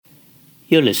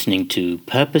You're listening to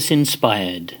Purpose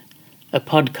Inspired, a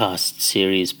podcast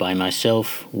series by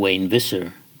myself, Wayne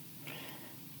Visser.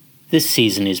 This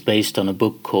season is based on a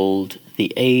book called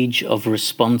The Age of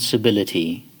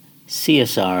Responsibility,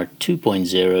 CSR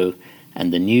 2.0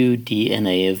 and the New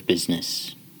DNA of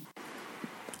Business.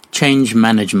 Change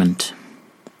management.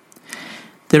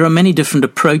 There are many different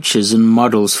approaches and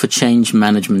models for change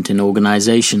management in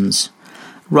organizations.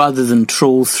 Rather than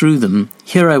trawl through them,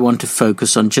 here I want to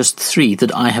focus on just three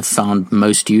that I have found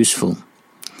most useful.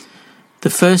 The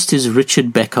first is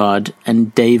Richard Beckard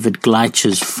and David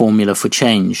Gleicher's formula for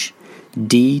change,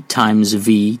 D times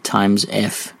V times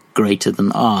F greater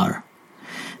than R.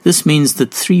 This means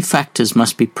that three factors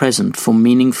must be present for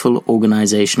meaningful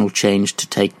organizational change to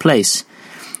take place.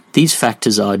 These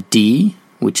factors are D,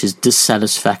 which is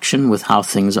dissatisfaction with how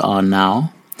things are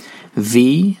now,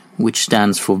 V, which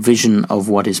stands for vision of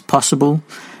what is possible,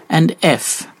 and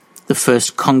F, the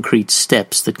first concrete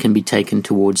steps that can be taken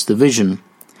towards the vision.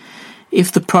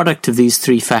 If the product of these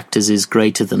three factors is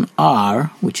greater than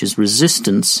R, which is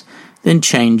resistance, then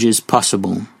change is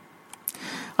possible.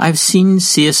 I've seen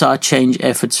CSR change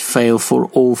efforts fail for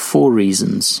all four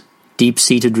reasons.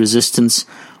 Deep-seated resistance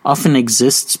often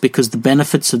exists because the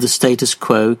benefits of the status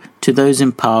quo to those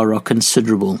in power are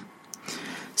considerable.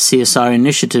 CSR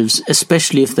initiatives,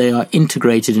 especially if they are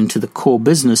integrated into the core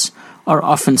business, are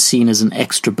often seen as an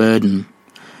extra burden.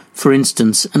 For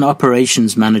instance, an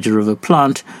operations manager of a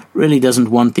plant really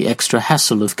doesn't want the extra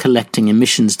hassle of collecting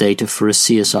emissions data for a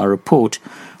CSR report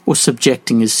or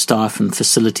subjecting his staff and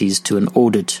facilities to an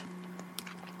audit.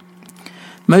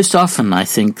 Most often, I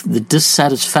think, the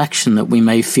dissatisfaction that we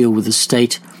may feel with the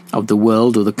state of the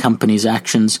world or the company's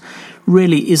actions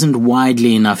really isn't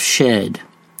widely enough shared.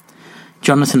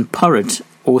 Jonathan Porritt,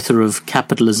 author of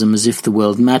Capitalism as If the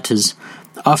World Matters,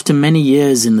 after many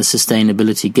years in the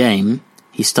sustainability game,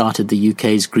 he started the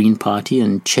UK's Green Party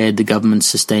and chaired the government's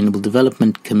Sustainable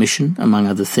Development Commission, among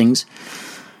other things.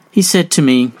 He said to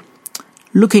me,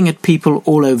 "Looking at people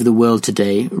all over the world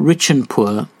today, rich and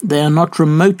poor, they are not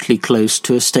remotely close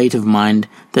to a state of mind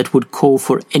that would call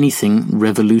for anything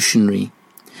revolutionary.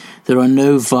 There are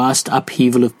no vast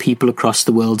upheaval of people across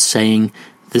the world saying,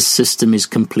 this system is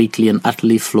completely and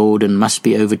utterly flawed and must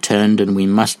be overturned and we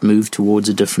must move towards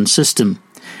a different system.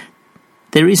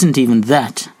 There isn't even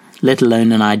that, let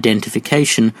alone an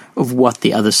identification of what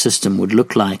the other system would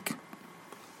look like."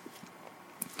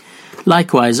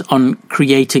 Likewise, on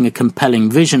creating a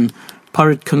compelling vision,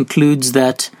 Porritt concludes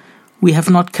that we have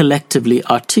not collectively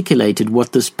articulated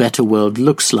what this better world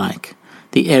looks like,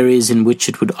 the areas in which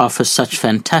it would offer such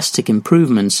fantastic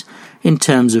improvements in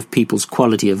terms of people's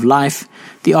quality of life,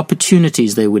 the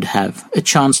opportunities they would have, a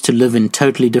chance to live in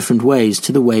totally different ways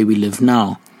to the way we live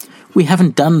now. We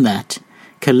haven't done that.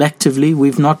 Collectively,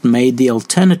 we've not made the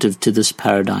alternative to this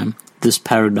paradigm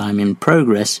in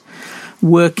progress,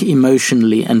 work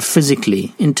emotionally and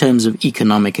physically in terms of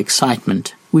economic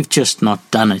excitement. We've just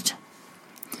not done it.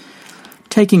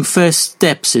 Taking first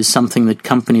steps is something that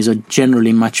companies are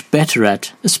generally much better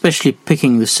at, especially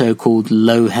picking the so-called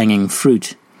low-hanging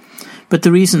fruit. But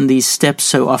the reason these steps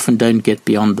so often don't get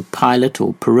beyond the pilot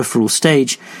or peripheral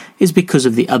stage is because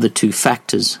of the other two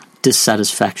factors,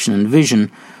 dissatisfaction and vision,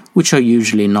 which are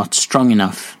usually not strong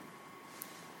enough.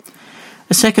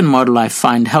 A second model I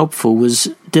find helpful was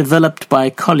developed by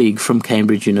a colleague from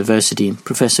Cambridge University,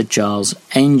 Professor Giles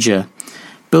Ainger,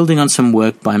 building on some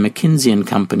work by McKinsey &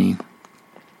 Company.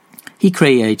 He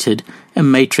created a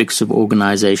matrix of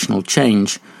organizational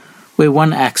change, where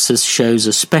one axis shows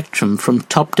a spectrum from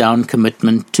top-down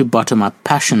commitment to bottom-up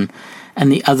passion,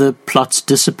 and the other plots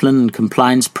discipline and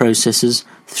compliance processes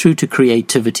through to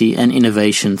creativity and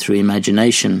innovation through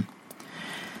imagination.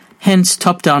 Hence,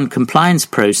 top-down compliance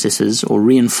processes or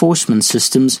reinforcement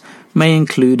systems may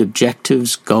include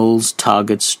objectives, goals,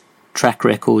 targets, track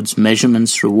records,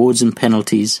 measurements, rewards and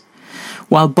penalties,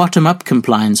 while bottom-up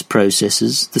compliance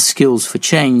processes, the skills for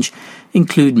change,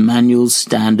 include manuals,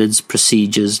 standards,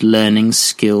 procedures, learning,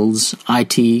 skills,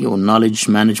 IT or knowledge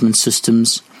management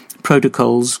systems,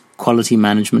 protocols, quality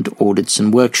management, audits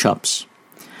and workshops.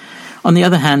 On the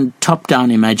other hand,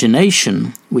 top-down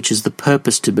imagination, which is the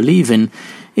purpose to believe in,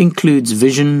 includes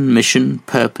vision, mission,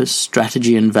 purpose,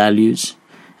 strategy and values,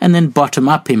 and then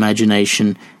bottom-up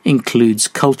imagination includes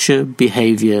culture,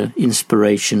 behavior,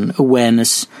 inspiration,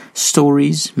 awareness,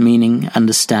 stories, meaning,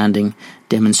 understanding,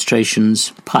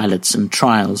 demonstrations, pilots and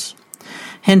trials.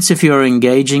 Hence, if you are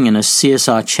engaging in a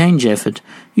CSR change effort,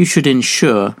 you should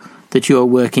ensure that you are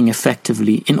working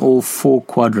effectively in all four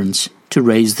quadrants to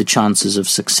raise the chances of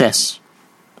success.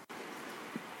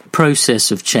 Process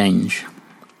of change.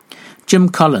 Jim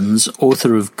Collins,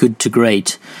 author of Good to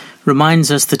Great,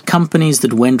 reminds us that companies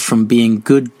that went from being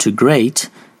good to great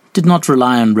did not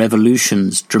rely on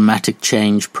revolutions, dramatic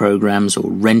change programs, or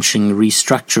wrenching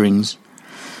restructurings.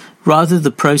 Rather, the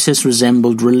process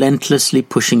resembled relentlessly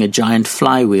pushing a giant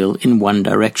flywheel in one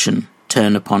direction,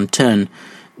 turn upon turn,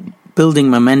 building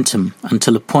momentum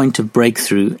until a point of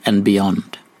breakthrough and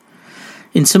beyond.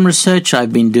 In some research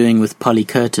I've been doing with Polly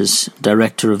Curtis,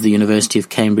 Director of the University of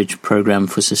Cambridge Programme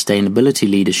for Sustainability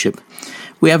Leadership,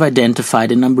 we have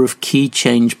identified a number of key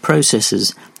change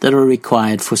processes that are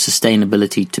required for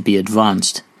sustainability to be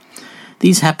advanced.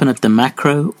 These happen at the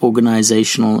macro,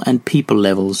 organizational, and people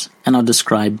levels and are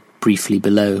described briefly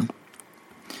below.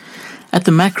 At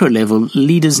the macro level,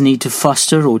 leaders need to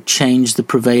foster or change the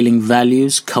prevailing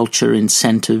values, culture,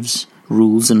 incentives,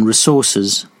 rules, and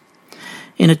resources.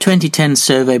 In a 2010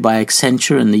 survey by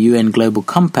Accenture and the UN Global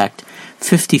Compact,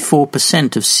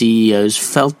 54% of CEOs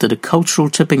felt that a cultural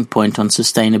tipping point on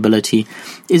sustainability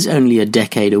is only a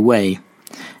decade away,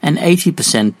 and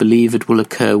 80% believe it will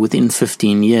occur within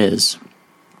 15 years.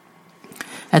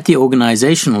 At the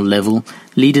organizational level,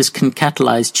 leaders can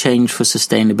catalyze change for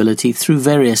sustainability through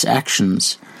various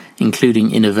actions,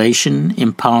 including innovation,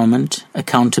 empowerment,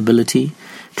 accountability,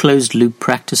 closed-loop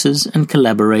practices, and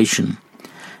collaboration.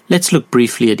 Let's look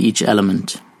briefly at each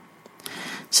element.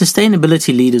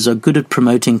 Sustainability leaders are good at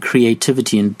promoting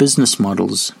creativity in business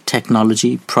models,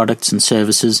 technology, products, and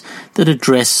services that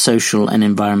address social and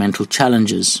environmental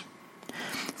challenges.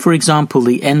 For example,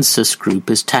 the NSYS Group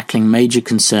is tackling major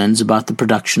concerns about the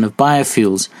production of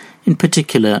biofuels, in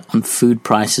particular on food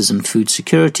prices and food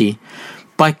security,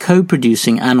 by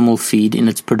co-producing animal feed in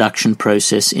its production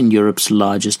process in Europe's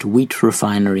largest wheat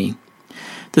refinery.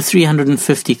 The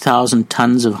 350,000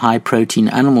 tons of high-protein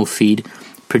animal feed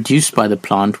produced by the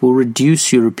plant will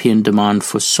reduce European demand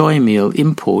for soy meal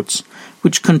imports,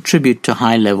 which contribute to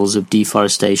high levels of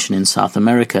deforestation in South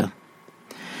America.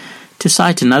 To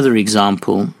cite another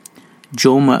example,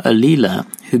 Jorma Alila,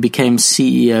 who became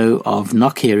CEO of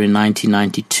Nokia in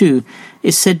 1992,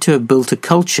 is said to have built a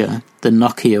culture, the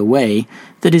Nokia Way,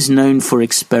 that is known for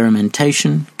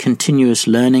experimentation, continuous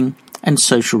learning, and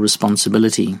social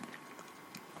responsibility.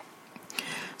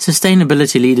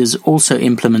 Sustainability leaders also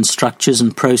implement structures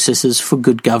and processes for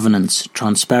good governance,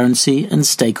 transparency, and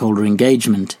stakeholder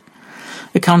engagement.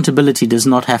 Accountability does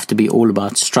not have to be all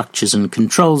about structures and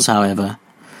controls, however.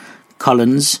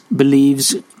 Collins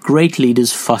believes great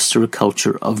leaders foster a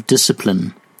culture of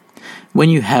discipline. When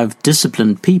you have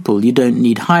disciplined people, you don't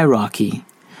need hierarchy.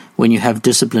 When you have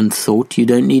disciplined thought, you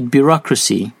don't need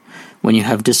bureaucracy. When you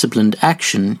have disciplined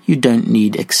action, you don't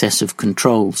need excessive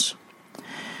controls.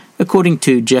 According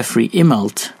to Jeffrey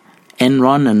Immelt,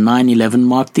 Enron and 9/11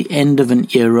 marked the end of an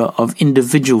era of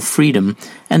individual freedom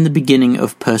and the beginning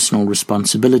of personal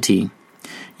responsibility.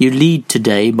 You lead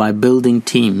today by building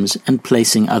teams and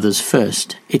placing others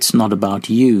first. It's not about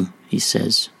you, he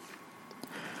says.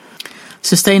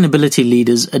 Sustainability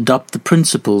leaders adopt the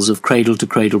principles of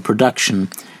cradle-to-cradle production,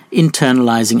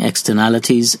 internalizing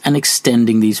externalities and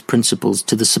extending these principles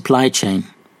to the supply chain.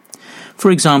 For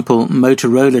example,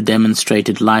 Motorola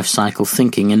demonstrated life cycle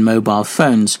thinking in mobile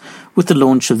phones with the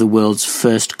launch of the world's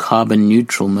first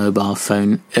carbon-neutral mobile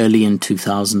phone early in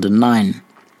 2009.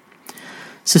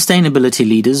 Sustainability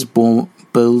leaders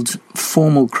build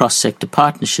formal cross-sector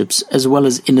partnerships as well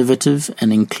as innovative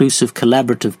and inclusive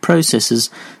collaborative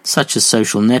processes such as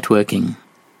social networking.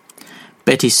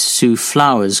 Betty Sue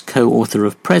Flowers, co-author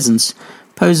of Presence,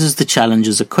 poses the challenge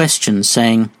as a question,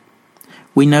 saying,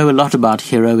 "We know a lot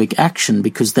about heroic action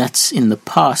because that's in the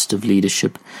past of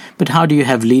leadership, but how do you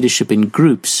have leadership in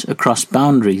groups, across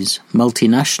boundaries,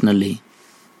 multinationally?"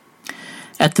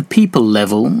 At the people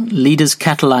level, leaders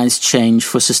catalyze change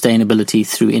for sustainability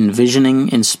through envisioning,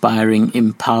 inspiring,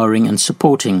 empowering, and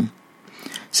supporting.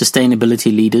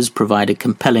 Sustainability leaders provide a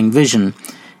compelling vision,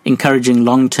 encouraging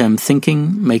long-term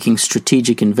thinking, making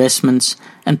strategic investments,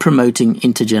 and promoting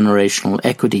intergenerational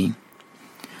equity.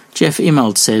 Jeff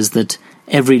Immelt says that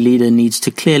every leader needs to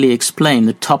clearly explain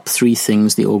the top 3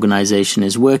 things the organization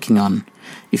is working on.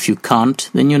 If you can't,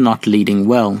 then you're not leading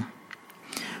well.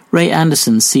 Ray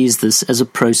Anderson sees this as a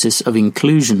process of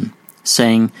inclusion,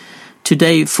 saying,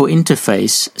 "Today, for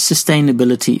Interface,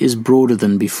 sustainability is broader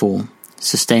than before.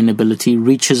 Sustainability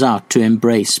reaches out to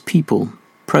embrace people,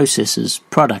 processes,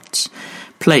 products,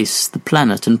 place, the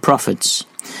planet, and profits.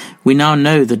 We now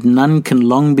know that none can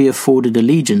long be afforded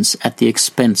allegiance at the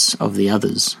expense of the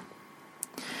others."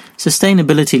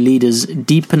 Sustainability leaders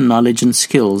deepen knowledge and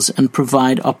skills and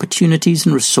provide opportunities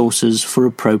and resources for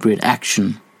appropriate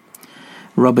action.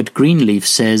 Robert Greenleaf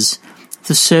says,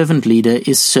 "The servant leader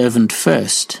is servant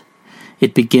first.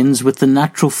 It begins with the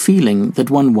natural feeling that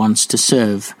one wants to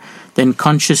serve, then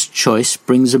conscious choice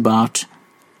brings about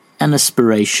an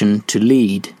aspiration to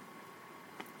lead.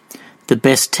 The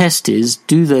best test is,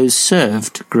 do those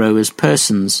served grow as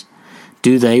persons?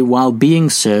 Do they, while being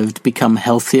served, become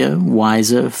healthier,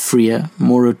 wiser, freer,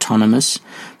 more autonomous,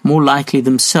 more likely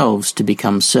themselves to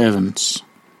become servants?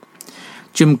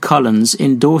 Jim Collins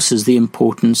endorses the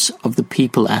importance of the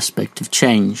people aspect of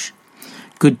change.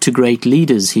 Good to great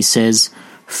leaders, he says,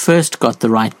 first got the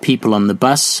right people on the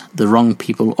bus, the wrong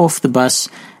people off the bus,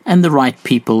 and the right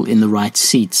people in the right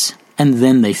seats, and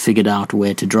then they figured out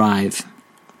where to drive.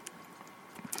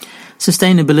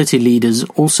 Sustainability leaders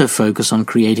also focus on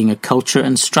creating a culture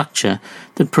and structure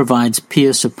that provides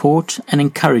peer support and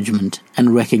encouragement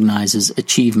and recognizes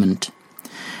achievement.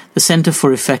 The Center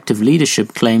for Effective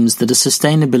Leadership claims that a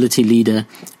sustainability leader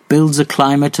builds a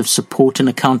climate of support and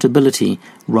accountability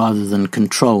rather than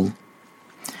control.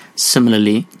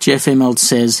 Similarly, Jeff Immelt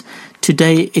says,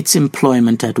 "Today it's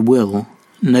employment at will.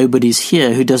 Nobody's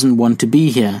here who doesn't want to be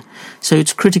here, so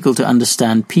it's critical to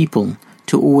understand people,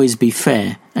 to always be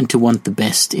fair, and to want the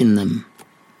best in them."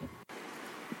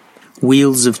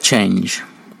 Wheels of change.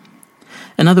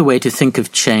 Another way to think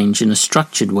of change in a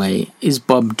structured way is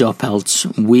Bob Doppelt's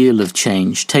Wheel of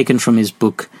Change, taken from his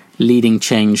book Leading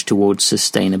Change Towards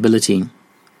Sustainability.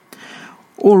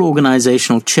 All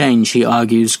organizational change, he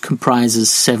argues, comprises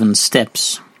 7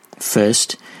 steps.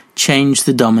 First, change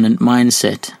the dominant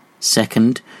mindset.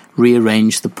 Second,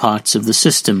 rearrange the parts of the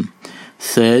system.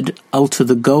 Third, alter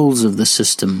the goals of the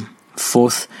system.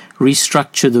 Fourth,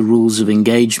 restructure the rules of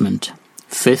engagement.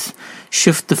 Fifth,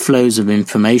 shift the flows of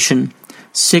information.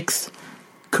 Sixth,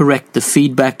 correct the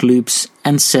feedback loops.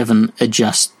 And 7,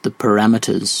 adjust the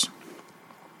parameters.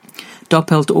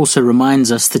 Doppelt also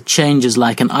reminds us that change is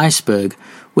like an iceberg,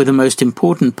 where the most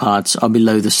important parts are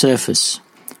below the surface.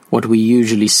 What we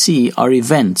usually see are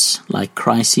events, like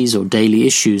crises or daily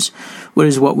issues,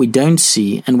 whereas what we don't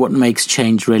see and what makes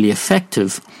change really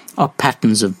effective are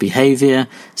patterns of behavior,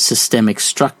 systemic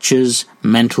structures,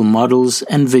 mental models,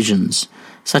 and visions,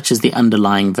 such as the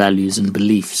underlying values and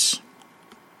beliefs.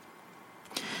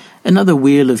 Another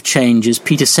wheel of change is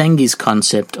Peter Senge's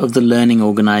concept of the learning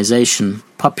organization,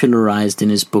 popularized in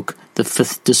his book The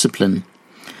Fifth Discipline.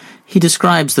 He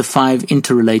describes the 5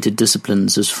 interrelated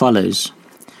disciplines as follows.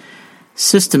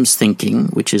 Systems thinking,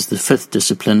 which is the 5th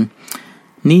discipline,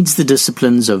 needs the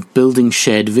disciplines of building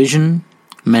shared vision,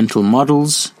 mental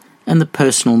models, and the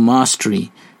personal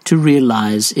mastery to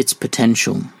realize its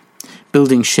potential.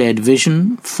 Building shared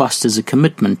vision fosters a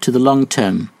commitment to the long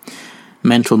term.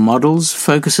 Mental models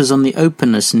focuses on the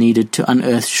openness needed to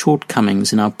unearth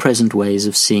shortcomings in our present ways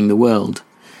of seeing the world.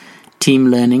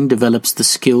 Team learning develops the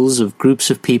skills of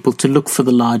groups of people to look for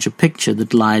the larger picture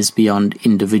that lies beyond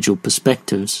individual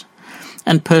perspectives.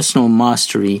 And personal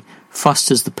mastery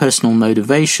fosters the personal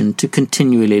motivation to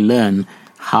continually learn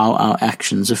how our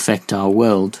actions affect our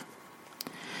world.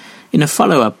 In a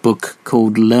follow-up book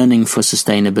called Learning for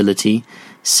Sustainability,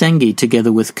 Senge,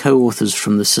 together with co-authors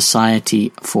from the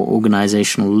Society for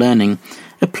Organizational Learning,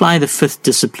 apply the 5th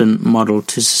discipline model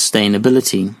to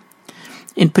sustainability.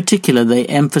 In particular, they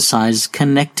emphasize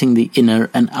connecting the inner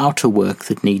and outer work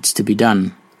that needs to be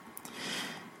done.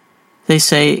 They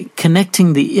say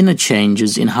connecting the inner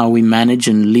changes in how we manage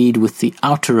and lead with the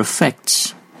outer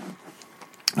effects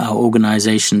our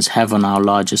organizations have on our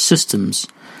larger systems,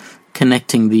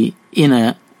 connecting the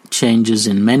inner changes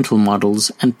in mental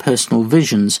models and personal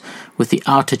visions with the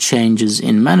outer changes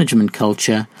in management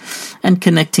culture, and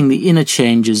connecting the inner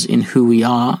changes in who we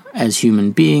are as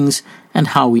human beings and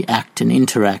how we act and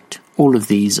interact. All of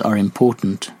these are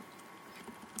important.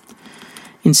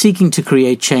 In seeking to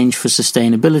create change for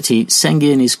sustainability,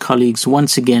 Senge and his colleagues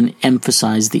once again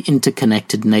emphasize the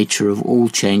interconnected nature of all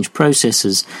change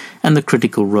processes and the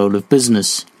critical role of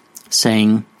business,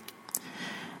 saying,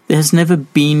 "There has never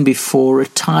been before a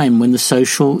time when the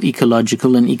social,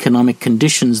 ecological, and economic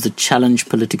conditions that challenge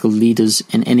political leaders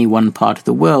in any one part of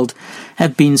the world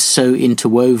have been so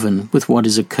interwoven with what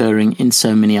is occurring in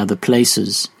so many other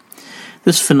places.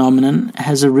 This phenomenon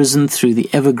has arisen through the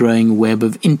ever-growing web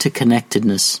of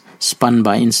interconnectedness spun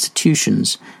by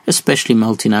institutions, especially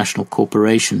multinational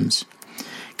corporations.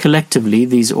 Collectively,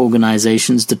 these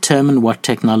organizations determine what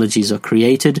technologies are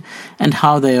created and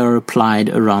how they are applied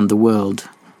around the world,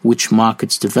 which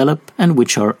markets develop and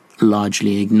which are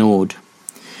largely ignored.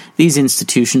 These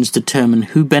institutions determine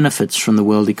who benefits from the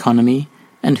world economy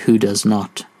and who does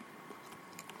not."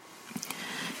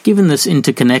 Given this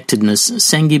interconnectedness,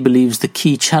 Senge believes the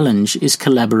key challenge is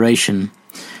collaboration.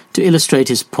 To illustrate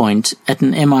his point, at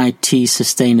an MIT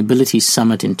Sustainability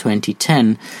Summit in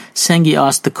 2010, Senge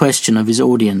asked the question of his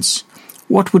audience,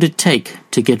 What would it take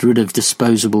to get rid of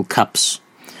disposable cups?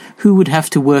 Who would have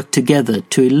to work together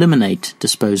to eliminate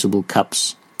disposable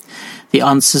cups? The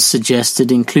answers suggested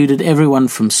included everyone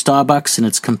from Starbucks and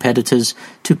its competitors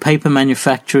to paper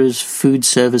manufacturers, food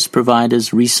service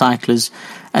providers, recyclers,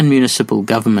 and municipal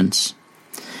governments.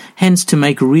 Hence, to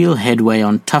make real headway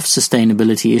on tough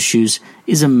sustainability issues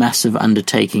is a massive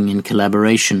undertaking in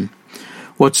collaboration.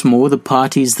 What's more, the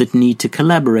parties that need to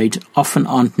collaborate often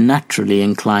aren't naturally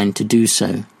inclined to do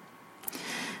so.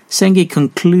 Senge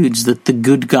concludes that the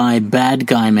good guy, bad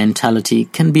guy mentality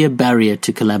can be a barrier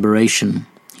to collaboration.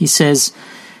 He says,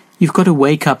 you've got to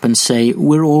wake up and say,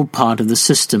 we're all part of the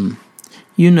system.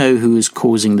 You know who is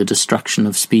causing the destruction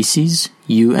of species,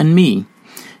 you and me.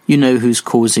 You know who's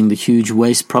causing the huge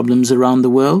waste problems around the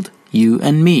world, you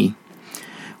and me.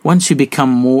 Once you become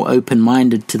more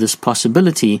open-minded to this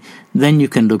possibility, then you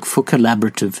can look for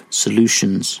collaborative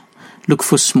solutions. Look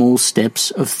for small steps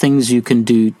of things you can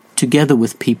do together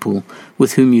with people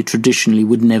with whom you traditionally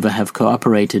would never have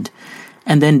cooperated,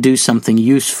 and then do something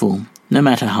useful, no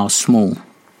matter how small.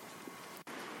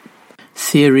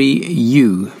 Theory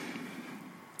U.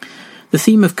 The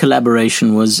theme of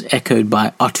collaboration was echoed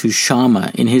by Otto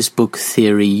Scharmer in his book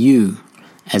Theory U,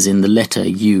 as in the letter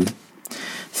U.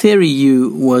 Theory U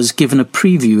was given a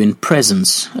preview in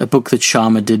Presence, a book that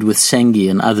Scharmer did with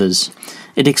Senge and others.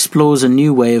 It explores a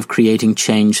new way of creating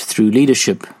change through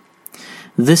leadership.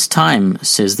 This time,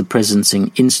 says the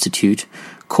Presencing Institute,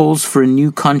 calls for a new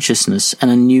consciousness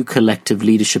and a new collective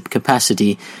leadership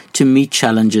capacity to meet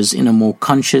challenges in a more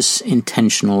conscious,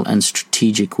 intentional, and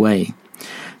strategic way.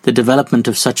 The development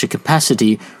of such a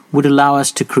capacity would allow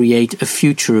us to create a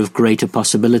future of greater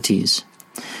possibilities.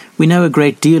 We know a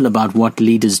great deal about what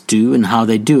leaders do and how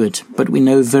they do it, but we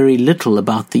know very little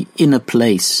about the inner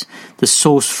place, the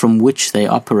source from which they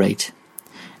operate.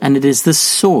 And it is this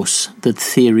source that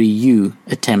Theory U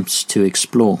attempts to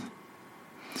explore.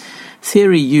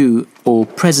 Theory U, or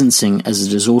Presencing as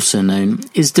it is also known,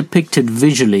 is depicted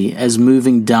visually as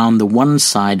moving down the one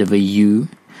side of a U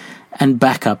and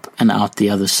back up and out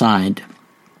the other side.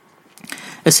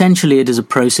 Essentially, it is a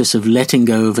process of letting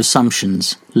go of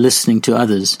assumptions, listening to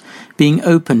others, being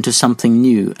open to something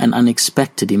new and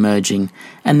unexpected emerging,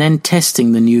 and then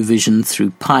testing the new vision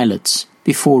through pilots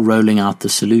before rolling out the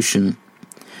solution.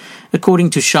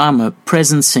 According to Scharmer,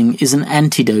 Presencing is an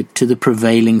antidote to the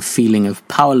prevailing feeling of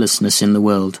powerlessness in the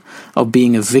world, of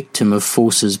being a victim of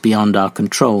forces beyond our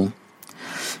control.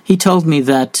 He told me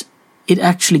that it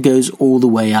actually goes all the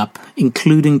way up,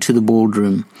 including to the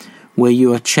boardroom, where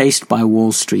you are chased by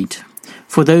Wall Street.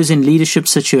 For those in leadership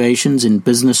situations in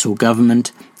business or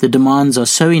government, the demands are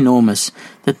so enormous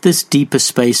that this deeper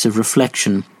space of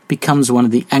reflection becomes one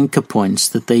of the anchor points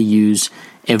that they use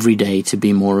every day to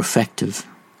be more effective.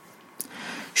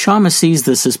 Scharmer sees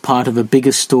this as part of a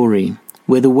bigger story,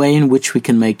 where the way in which we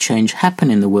can make change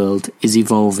happen in the world is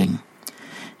evolving.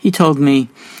 He told me,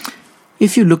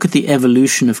 if you look at the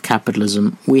evolution of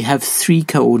capitalism, we have 3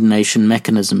 coordination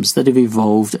mechanisms that have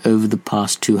evolved over the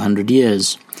past 200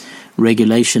 years: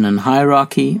 regulation and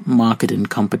hierarchy, market and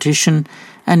competition,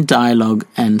 and dialogue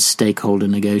and stakeholder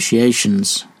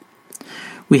negotiations.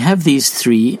 We have these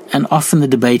 3, and often the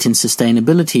debate in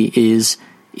sustainability is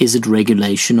it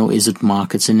regulation or is it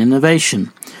markets and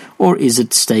innovation? Or is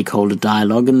it stakeholder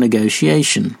dialogue and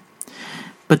negotiation?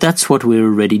 But that's what we're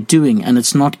already doing, and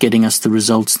it's not getting us the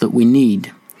results that we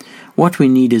need. What we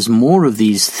need is more of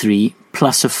these 3,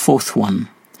 plus a 4th one.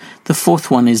 The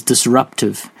 4th one is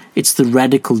disruptive. It's the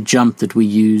radical jump that we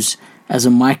use as a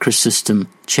microsystem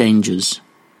changes.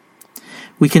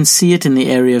 We can see it in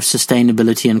the area of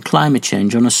sustainability and climate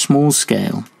change on a small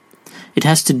scale. It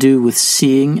has to do with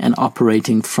seeing and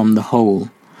operating from the whole.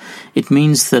 It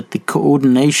means that the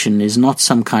coordination is not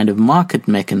some kind of market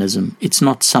mechanism, it's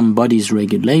not somebody's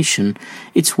regulation,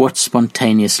 it's what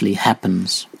spontaneously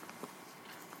happens.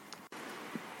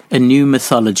 A new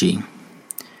mythology.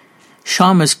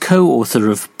 Scharmer's co-author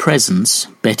of Presence,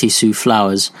 Betty Sue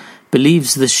Flowers,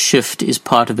 believes this shift is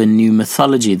part of a new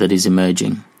mythology that is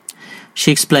emerging.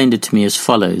 She explained it to me as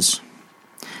follows.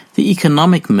 The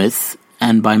economic myth,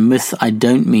 and by myth I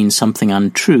don't mean something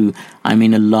untrue, I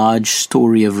mean a large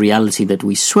story of reality that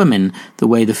we swim in, the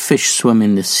way the fish swim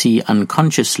in the sea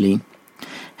unconsciously,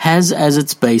 has as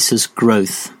its basis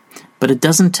growth, but it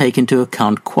doesn't take into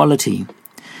account quality.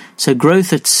 So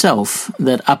growth itself,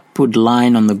 that upward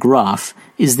line on the graph,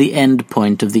 is the end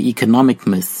point of the economic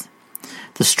myth.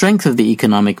 The strength of the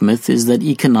economic myth is that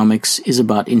economics is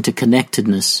about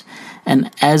interconnectedness, and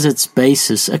as its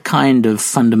basis a kind of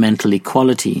fundamental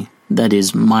equality. That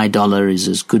is, my dollar is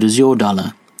as good as your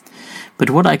dollar. But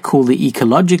what I call the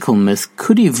ecological myth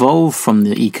could evolve from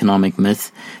the economic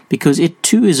myth, because it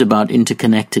too is about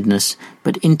interconnectedness,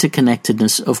 but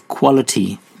interconnectedness of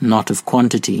quality, not of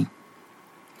quantity.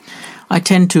 I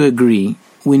tend to agree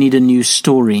we need a new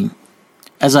story.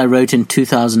 As I wrote in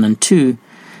 2002,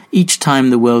 each time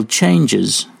the world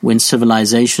changes, when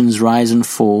civilizations rise and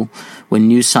fall, when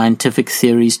new scientific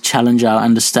theories challenge our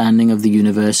understanding of the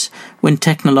universe, when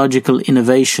technological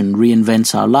innovation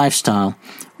reinvents our lifestyle,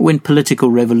 when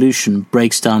political revolution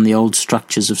breaks down the old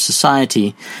structures of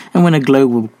society, and when a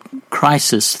global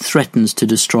crisis threatens to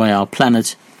destroy our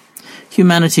planet,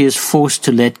 humanity is forced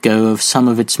to let go of some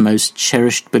of its most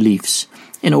cherished beliefs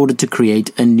in order to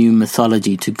create a new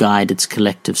mythology to guide its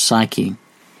collective psyche.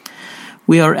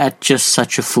 We are at just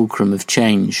such a fulcrum of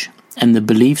change, and the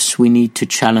beliefs we need to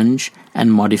challenge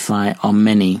and modify are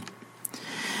many.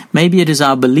 Maybe it is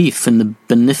our belief in the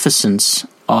beneficence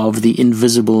of the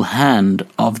invisible hand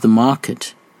of the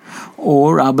market,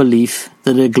 or our belief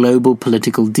that a global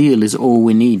political deal is all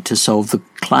we need to solve the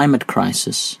climate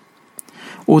crisis,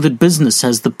 or that business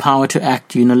has the power to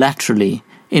act unilaterally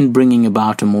in bringing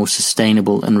about a more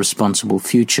sustainable and responsible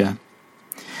future.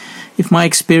 If my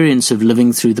experience of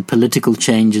living through the political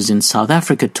changes in South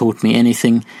Africa taught me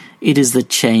anything, it is that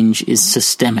change is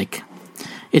systemic.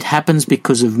 It happens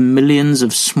because of millions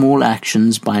of small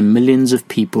actions by millions of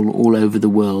people all over the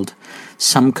world,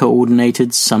 some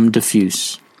coordinated, some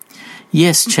diffuse.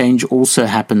 Yes, change also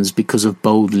happens because of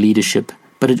bold leadership,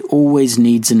 but it always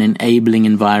needs an enabling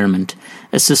environment,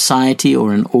 a society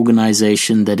or an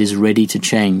organization that is ready to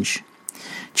change.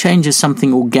 Change is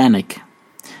something organic.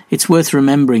 It's worth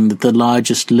remembering that the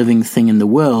largest living thing in the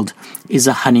world is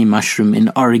a honey mushroom in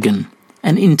Oregon,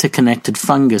 an interconnected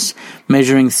fungus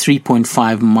measuring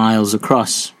 3.5 miles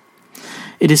across.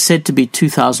 It is said to be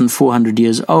 2,400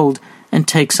 years old and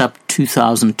takes up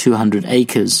 2,200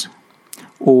 acres,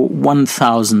 or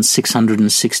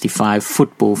 1,665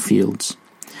 football fields.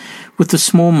 With the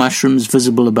small mushrooms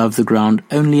visible above the ground,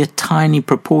 only a tiny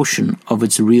proportion of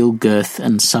its real girth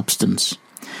and substance.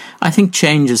 I think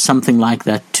change is something like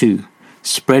that too,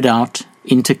 spread out,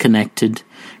 interconnected,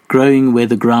 growing where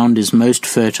the ground is most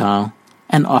fertile,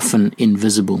 and often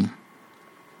invisible.